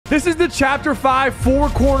This is the Chapter 5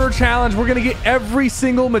 4-corner challenge. We're going to get every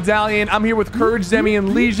single medallion. I'm here with Courage, Zemie,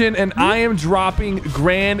 and Legion, and I am dropping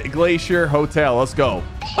Grand Glacier Hotel. Let's go.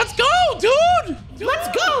 Let's go, dude.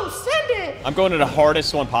 Let's go. Send it. I'm going to the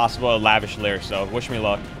hardest one possible, a lavish lair, so wish me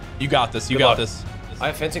luck. You got this. You Good got luck. this. I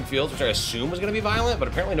have fencing fields, which I assume was going to be violent, but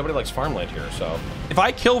apparently nobody likes farmland here, so. If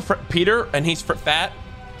I kill Peter and he's fat,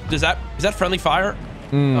 is that friendly fire?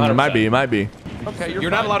 It might be. It might be. Okay,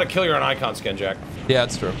 You're not allowed to kill your own icon skin, Jack. Yeah,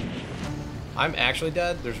 it's true. I'm actually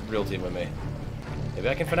dead. There's a real team with me. Maybe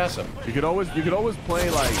I can finesse him. You could always play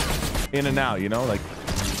like in and out, you know, like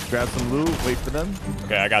grab some loot, wait for them.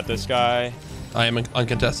 Okay, I got this guy. I am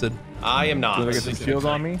uncontested. I am not. So they get some shields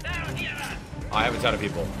on me. I have a ton of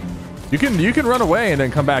people. You can run away and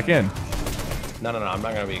then come back in. No, I'm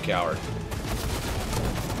not going to be a coward.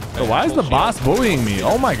 So why is the boss bullying me?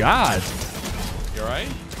 Oh my god. You all right?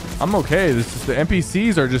 I'm okay. This is the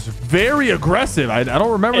NPCs are just very aggressive. I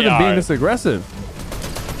don't remember them being this aggressive.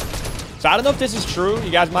 So I don't know if this is true.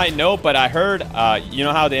 You guys might know, but I heard, you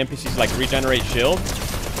know how the NPCs like regenerate shield?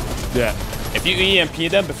 Yeah. If you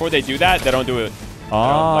EMP them before they do that, they don't do it.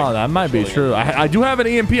 Oh, that might be true. I do have an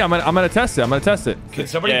EMP. I'm gonna test it. I'm gonna test it. Can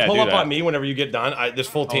somebody pull up on me whenever you get done? This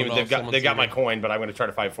full team, no, they got my coin, but I'm going to try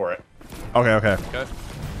to fight for it. Okay.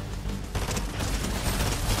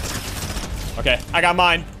 Okay, I got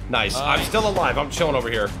mine. Nice. I'm still alive. I'm chilling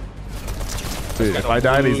over here. Dude, if I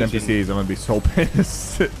die to these NPCs, I'm gonna be so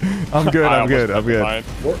pissed. I'm good. I'm good.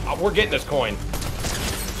 We're getting this coin.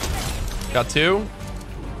 Got two.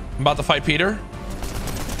 I'm about to fight Peter.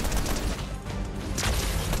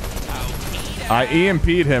 I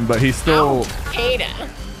EMP'd him, but he's still. He's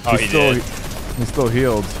still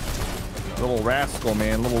healed. Little rascal,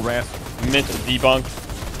 man. Little rascal. Mint debunked.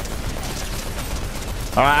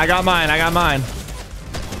 All right, I got mine.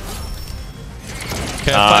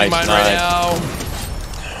 Okay, I'm fighting mine right now.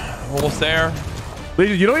 Almost there.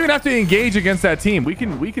 Legion, you don't even have to engage against that team. We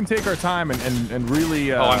can take our time and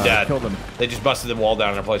really I'm dead. kill them. They just busted the wall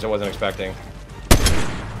down in a place I wasn't expecting.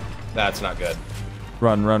 That's not good.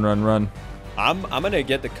 Run. I'm gonna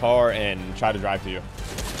get the car and try to drive to you.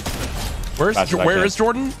 Where is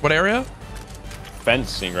Jordan? What area?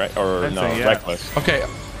 Fencing, right? Or Fencing, no, yeah. reckless. Okay.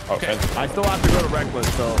 Oh, fencing. I still have to go to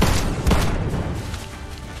reckless, so. All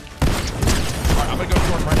right, I'm gonna go to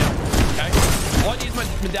Jordan right now. Okay. I want to use my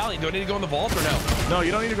medallion. Do I need to go in the vault or no? No,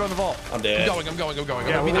 you don't need to go in the vault. I'm dead. I'm going.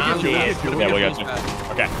 Yeah, we'll get you. Yeah, we got you.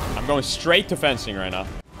 Okay, I'm going straight to fencing right now.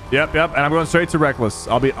 Yep, and I'm going straight to reckless.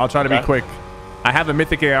 I'll try to be quick. I have a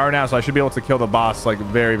mythic AR now, so I should be able to kill the boss like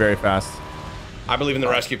very, very fast. I believe in the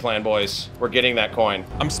rescue plan, boys. We're getting that coin.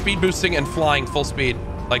 I'm speed boosting and flying full speed,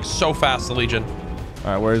 like so fast. The Legion.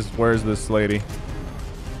 All right, where's this lady?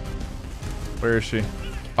 Where is she?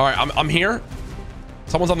 All right, I'm here.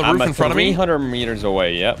 Someone's on the roof in front of me. 300 meters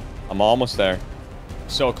away. Yep, I'm almost there.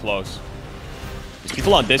 So close. There's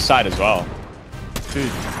people on this side as well. Dude,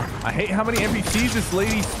 I hate how many NPCs this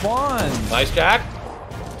lady spawns. Nice, Jack.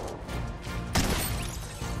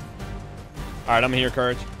 All right, I'm here,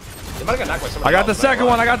 Courage. They might have got knocked by somebody I got the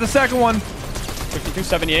else, second one.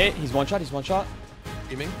 5278. He's one shot.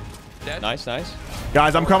 Aiming. Dead. Nice.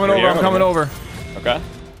 Guys, I'm coming over. Okay.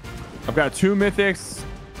 I've got 2 mythics.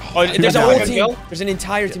 Oh, there's a whole Good team. kill. There's an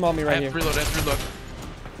entire team on me I right have here. reload.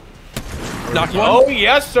 Knocked one. Oh,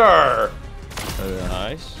 yes, sir.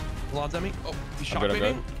 Nice. Hold on, Zemie. Oh, he's I'm good,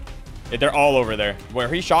 shockwaving. Yeah, they're all over there. Where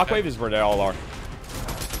he shockwave is where they all are.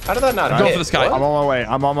 How did that not Go hit? for this guy. What?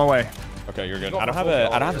 I'm on my way. Okay, you're good. Go I don't for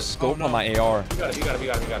have full a scope on my AR. You got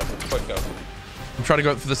it. Quick, go. I'm trying to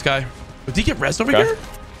go for this guy. Did he get rezzed over Okay. here?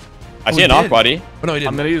 I see a knock, buddy. Oh, no, he didn't.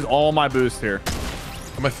 I'm gonna use all my boost here.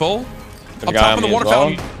 Am I full? There's a Up guy top on of the me water as well.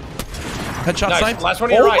 fountain. Headshot Nice. sniped. Last one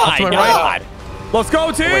to your right. my to my God. Let's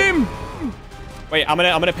go, team! Wait, I'm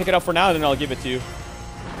gonna pick it up for now, and then I'll give it to you.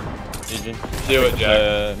 Legion. Do it,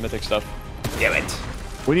 Jack. Mythic stuff. Damn it.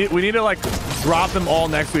 We need to like drop them all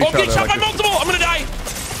next to each Okay, other. shot by Like multiple. I'm gonna die.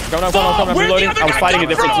 Coming up, where'd the reloading. other I was guy fighting a come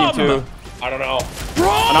different team from? too. I don't know. Bro!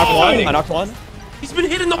 I knocked one. He's been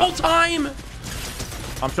hidden the whole time.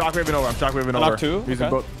 I'm shockwaving over. I knocked two. Using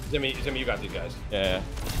Okay. both. Zimmy, you got these guys. Yeah.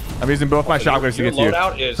 I'm using both my shockwaves to Your get to you.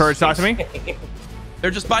 loadout is Courage, talk to me.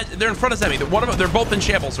 They're in front of Zemie. One of them, they're both in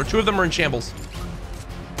shambles, or 2 of them are in shambles.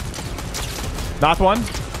 Knocked one.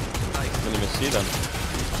 I didn't even see them.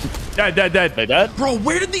 Dead. They dead? Bro,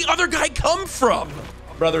 where did the other guy come from?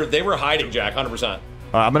 Brother, they were hiding, Jack, 100%.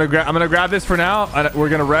 I'm gonna grab this for now. We're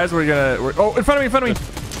gonna res. Oh, in front of me.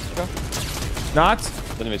 Okay. Not.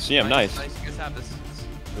 Didn't even see him. Nice. You guys have this.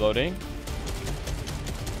 Reloading.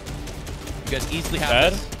 You guys easily have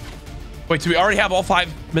Dead. this. Wait, so we already have all 5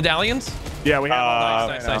 medallions? Yeah, we have.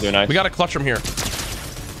 Nice. Nice. We got to clutch them here.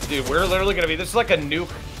 Dude, we're literally gonna be. This is like a nuke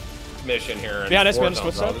mission here. Behind us, There's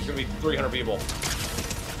footsteps. gonna be 300 people.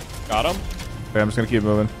 Got him. Okay, I'm just gonna keep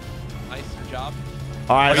moving. Nice job.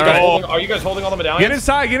 All right, Are you guys holding all the medallions?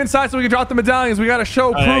 Get inside so we can drop the medallions. We gotta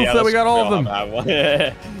show proof that we got all of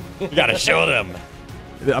them. You gotta show them.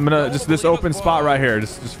 I'm gonna just this open spot right here.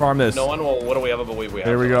 Just farm this. No one will. What do we have? But we have.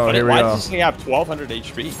 Here we go. Here we Why go. does this thing have 1200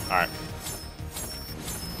 HP? All right.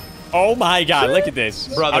 Oh my God! Look at this,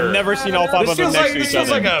 Brother. I've never seen all 5 of them next to each This feels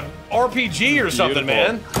other. like a RPG or something,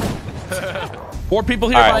 man. More people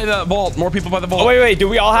here by the vault. More people by the vault. Oh wait. Do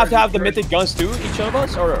we all have to have the mythic guns too, each of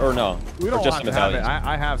us, or no? We don't or just have the to have it. medallions?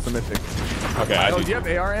 I have some mythic. Okay, I Oh, do. do you have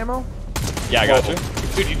AR ammo? Yeah, I got you.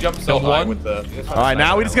 Dude, you jumped so Killed high one. with the. All right,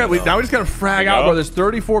 now we just gotta frag out, bro. There's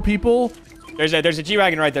 34 people. There's a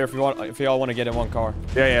G-Wagon right there if you all want to get in one car.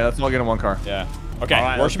 Yeah. Let's all get in one car. Yeah. Okay. All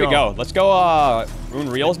right, where let's should we go? Let's go. Rune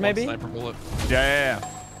Reels maybe. Sniper bullet. Yeah.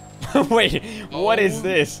 Wait. What is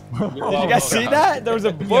this? Did you guys see that? There was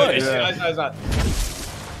a bush. Yeah.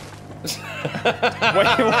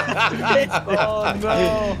 Oh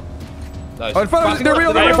no. Nice. Oh, in front of us, they're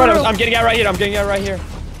real. Right in They're front of us. real. I'm getting out right here. I'm getting out right here.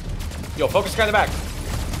 Yo, focus guy in the back.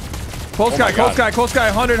 Close guy. Close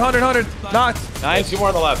guy. 100. Knocked. Nice. 2 more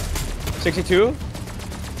on the left. 62.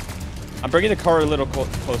 I'm bringing the car a little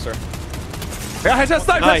closer. I got headshot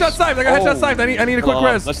sniped. Nice. Headshot sniped. I got headshot Oh. sniped. I need a quick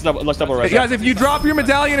res. Let's double res. Hey, guys, if you drop your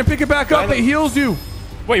medallion and pick it back up, it heals you.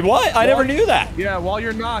 Wait, what? I never knew that. Yeah, while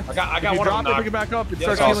you're knocked. I got if you one of drop them it, pick it back up. It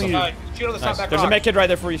starts That's healing awesome. you. Shoot on the top back There's a rock. med kit right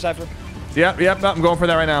there for you, Cypher. Yep. I'm going for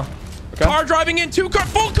that right now. Car driving in. 2 cars.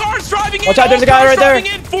 Full cars driving in. Watch out, there's all a guy cars right there.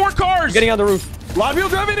 driving in. 4 cars. Getting on the roof. A lot of people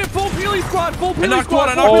driving in. Full Peely squad. Full Peely knocked squad. one,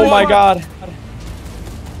 I knocked Oh one. my God.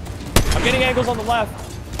 I'm getting angles on the left.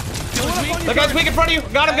 The guy's weak in front of you.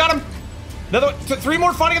 Got him. Another 3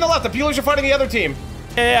 more fighting on the left. The Peelers are fighting the other team.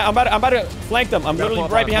 Yeah, I'm about to flank them. I'm literally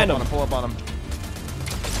right behind them. Pull up on him.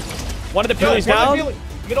 One of the Peelies down.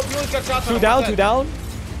 Middle Peelers got shots. 2 down. 2 down.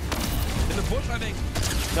 In the bush, I think.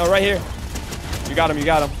 No, right here. You got him.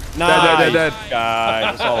 Nice. Dead. Guys,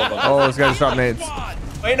 that's all of them. Oh, this guy just dropped nades.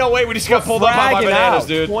 Ain't no way we just got pulled up by Fragging bananas, out.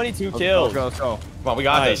 dude. 22 kills. Let's go. Come on, we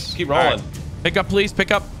got Nice. this. Keep All rolling. right. Pick up, please.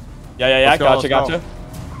 Pick up. Yeah. Let's go, Gotcha.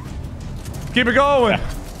 Keep it going.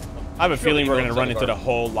 I have a feeling we're gonna run into the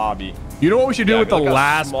whole lobby. You know what we should do with the look how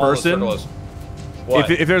last small the person? circle is. What?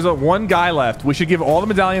 If there's one guy left, we should give all the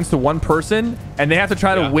medallions to one person, and they have to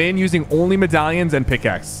try to win using only medallions and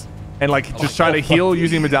pickaxe, and like just try to heal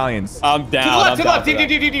using medallions. I'm down. to the left.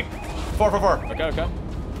 Deep. 4. Okay.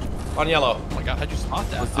 On yellow. Oh my God, how'd you spot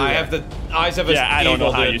that? I have the eyes of an eagle. Yeah, I don't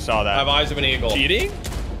know how dude. you saw that. I have eyes of an eagle. Cheating?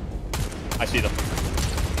 I see them.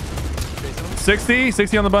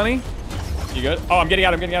 60 on the bunny. You good? Oh, I'm getting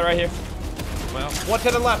out right here. One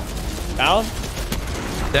to the left. Down.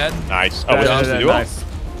 Dead. Nice. Oh, was it duo? Nice.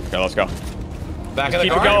 Okay, let's go. Back in the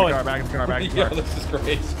keep it car. going. Back in the car. Yo, this is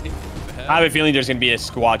crazy. I have a feeling there's gonna be a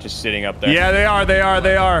squad just sitting up there. Yeah, they are. They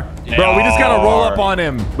Bro, we just gotta roll up are. on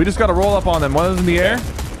him. One is in the air.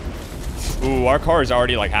 Ooh, our car is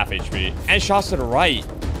already like half HP. And shots to the right.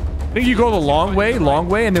 I think you go the long way,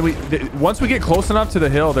 and then once we get close enough to the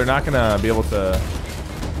hill, they're not gonna be able to.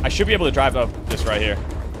 I should be able to drive up this right here.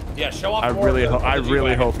 Yeah, show off. I more really, of the I really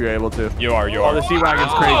G-Wagon. hope you're able to. You are. Oh, the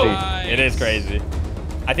C-Wagon's crazy. Nice. It is crazy.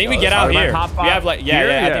 I think we Yo, get this out is my here. top We five. have like, Here? I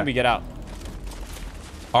Yeah. think we get out.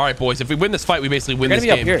 All right, boys. If we win this fight, we basically win They're this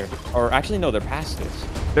gonna be game. up here. Or actually, no, they're past this.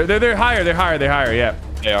 They're higher. Yeah.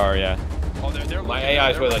 They are, yeah. Oh, they're My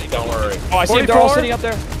AI's with us. Don't worry. Oh, I see them. They're all 44? sitting up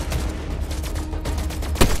there.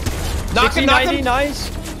 Knock 60, him, knock 90, him. nice.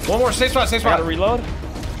 One more. Safe spot. I gotta reload.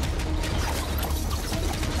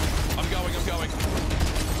 I'm going.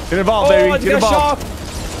 Get involved, Oh, baby. it's Get gonna involved.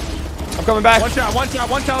 shock. I'm coming back. One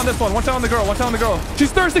shot on this one. One shot on the girl.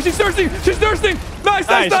 She's thirsty. Nice.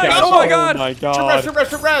 Nice, guys. Oh my god. Oh my Trip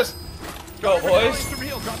god. res. Go, boys.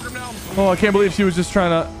 Oh, I can't believe she was just trying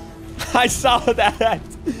to. I saw that.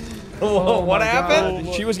 What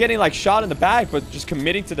happened? She was getting like shot in the back, but just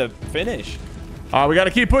committing to the finish. We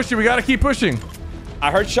gotta keep pushing.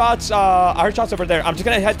 I heard shots over there. I'm just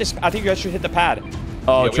gonna hit this. I think you guys should hit the pad.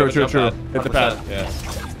 Oh, Yeah, we true. have a jump Hit the pad. Yeah.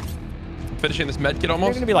 Finishing this med kit They're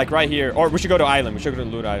almost. gonna be like right here, or we should go to island. We should go to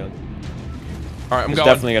loot island. All right, I'm There's going.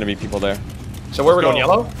 definitely gonna be people there. So where we're going? go.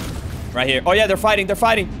 Yellow? Right here. Oh yeah, they're fighting.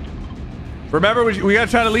 Remember, we gotta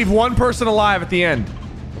try to leave one person alive at the end.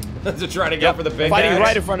 To try to get for the big Fighting guys.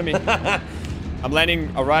 right in front of me. I'm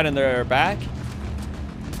landing right on their back.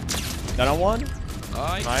 Down on one.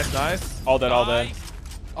 Nice. All dead.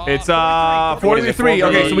 It's 43.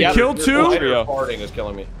 Okay, so we Yeah, killed two. Farting is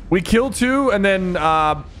killing me. We killed two, and then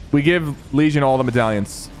we give Legion all the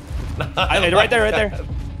medallions. Right there.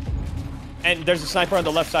 And there's a sniper on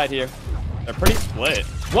the left side here. They're pretty split.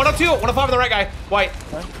 102, 105 on the right guy. White.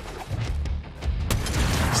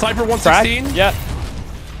 Sniper Crack. 116. Yep.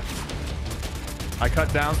 I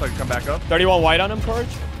cut down so I can come back up. 31 white on him, Courage.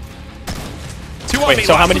 2 on Wait, me.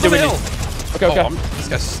 so how last many one's do on we the need? hill. Okay, okay. Oh, this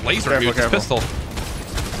guy's laser Careful, huge careful. pistol.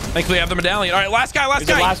 Thankfully, I have the medallion. All right, last guy, last Is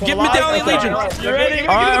the guy. last one Get alive? medallion, Okay. Legion. You ready?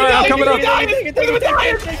 All right, I'm coming up. I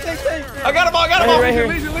got him all, I got him all. Right here.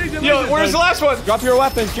 Legion, Yo, where's the last one? Drop your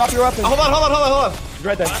weapons. Drop your weapons. Hold on.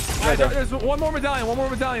 Right there. Right there. There's one more medallion.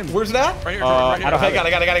 Where's that? Right here, Jordan, right here. I don't I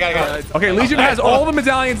got it. Okay, Legion has all the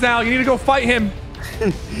medallions now. You need to go fight him.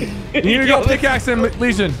 You need to go pickaxe him,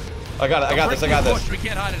 Legion. I got this. Push, we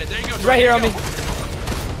can't hide in it. There you go. Right here on me.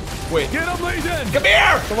 Wait. Get him, Legion. Come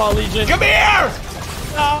here! Come on, Legion. Come here!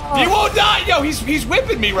 You won't die! Yo, he's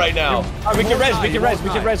whipping me right now. We can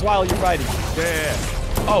res while you're fighting. Yeah.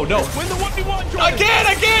 Oh, no. Win the 1v1, Jordan.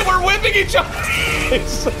 Again! We're whipping each other!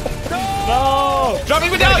 No! Drop me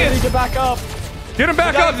Need medallions! to back up. Get him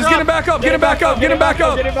back up. Just get him back up. Get him back up. Get him back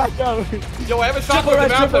up. Get him back up. Yo, I have a shot Triple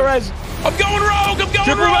with the res. mouth. I'm going rogue. I'm going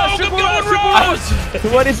Triple rogue. res, I'm going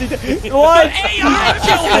rogue. What is he doing? What? Hey, I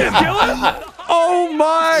killed him. Oh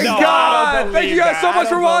my No, I God. don't Thank you guys so believe much that.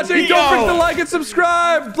 for I don't watching. believe- Don't Yo. forget to like and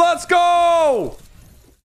subscribe. Let's go.